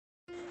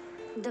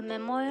The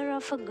Memoir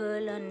of a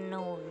Girl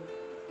Unknown.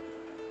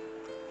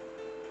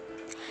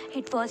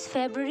 It was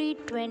February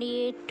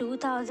 28,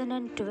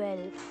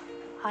 2012,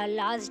 our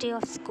last day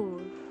of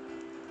school.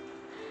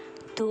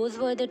 Those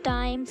were the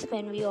times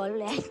when we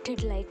all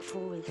acted like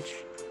fools.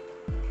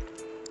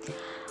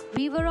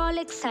 We were all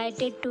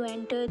excited to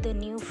enter the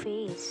new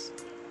phase,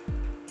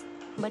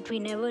 but we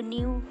never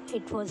knew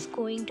it was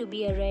going to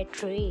be a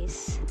rat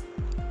race.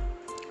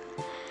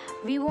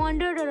 We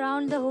wandered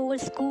around the whole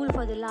school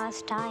for the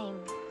last time,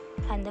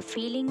 and the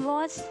feeling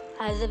was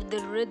as if the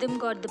rhythm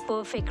got the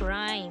perfect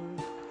rhyme.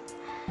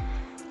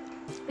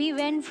 We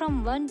went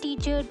from one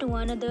teacher to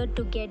another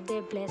to get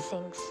their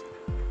blessings.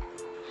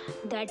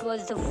 That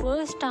was the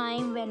first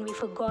time when we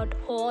forgot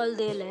all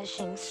their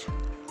lashings.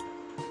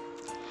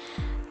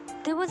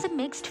 There was a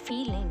mixed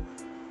feeling,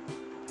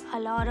 a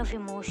lot of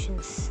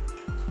emotions.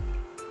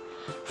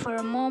 For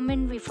a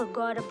moment, we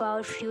forgot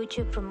about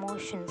future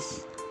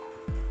promotions.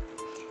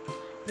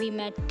 We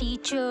met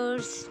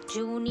teachers,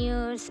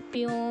 juniors,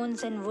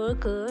 peons, and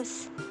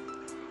workers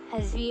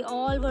as we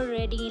all were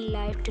ready in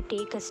life to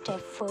take a step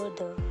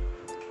further.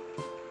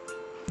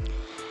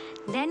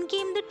 Then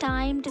came the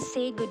time to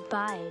say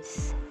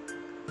goodbyes,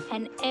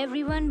 and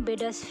everyone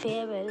bid us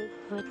farewell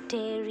with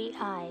teary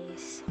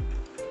eyes.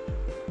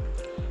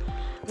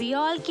 We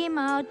all came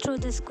out through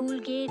the school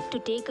gate to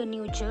take a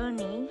new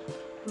journey,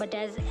 but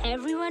as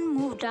everyone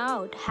moved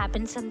out,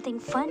 happened something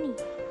funny.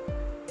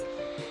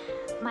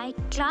 My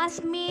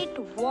classmate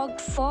walked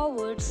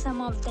forward,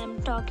 some of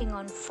them talking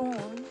on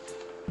phone,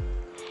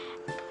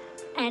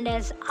 and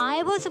as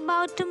I was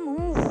about to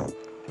move,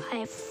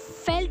 I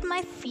felt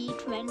my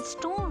feet went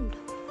stoned.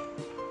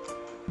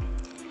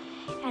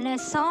 And I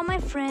saw my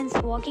friends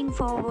walking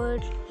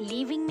forward,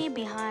 leaving me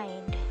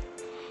behind.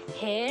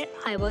 Here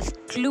I was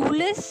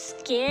clueless,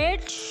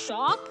 scared,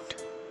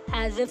 shocked,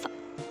 as if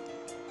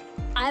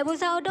I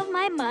was out of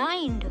my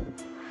mind.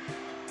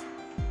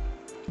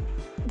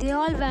 They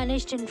all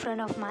vanished in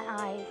front of my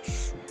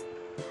eyes.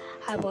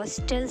 I was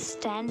still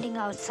standing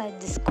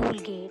outside the school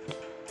gate,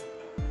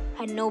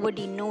 and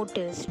nobody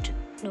noticed.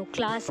 No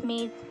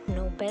classmate,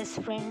 no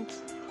best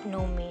friends,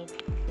 no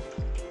mate.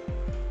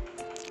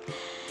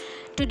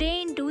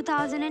 Today in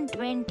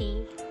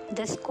 2020,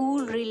 the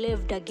school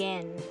relived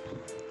again,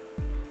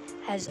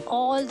 as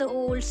all the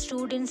old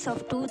students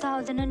of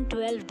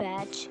 2012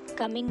 batch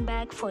coming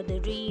back for the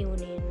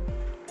reunion.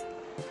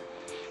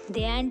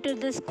 They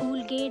entered the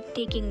school gate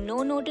taking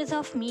no notice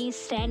of me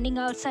standing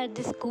outside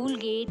the school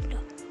gate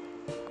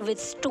with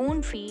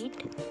stone feet.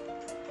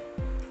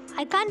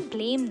 I can't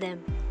blame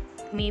them.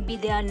 Maybe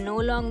they are no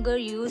longer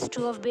used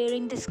to of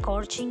bearing the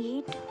scorching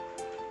heat.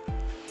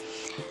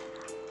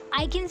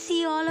 I can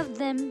see all of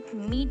them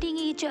meeting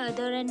each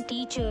other and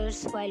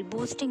teachers while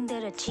boosting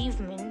their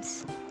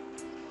achievements.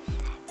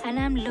 And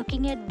I'm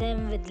looking at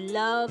them with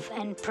love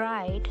and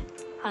pride,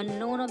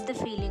 unknown of the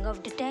feeling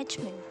of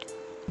detachment.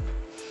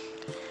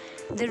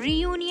 The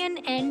reunion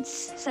ends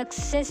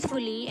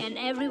successfully and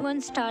everyone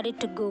started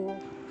to go.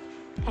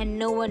 And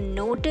no one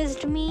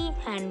noticed me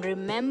and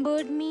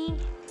remembered me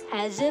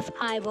as if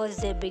I was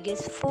their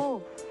biggest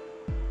foe.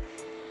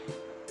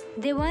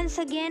 They once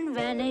again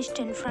vanished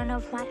in front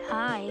of my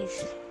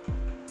eyes.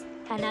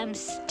 And I'm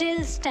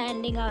still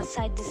standing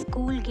outside the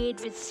school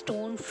gate with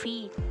stone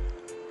feet,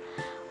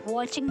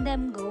 watching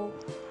them go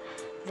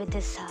with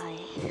a sigh.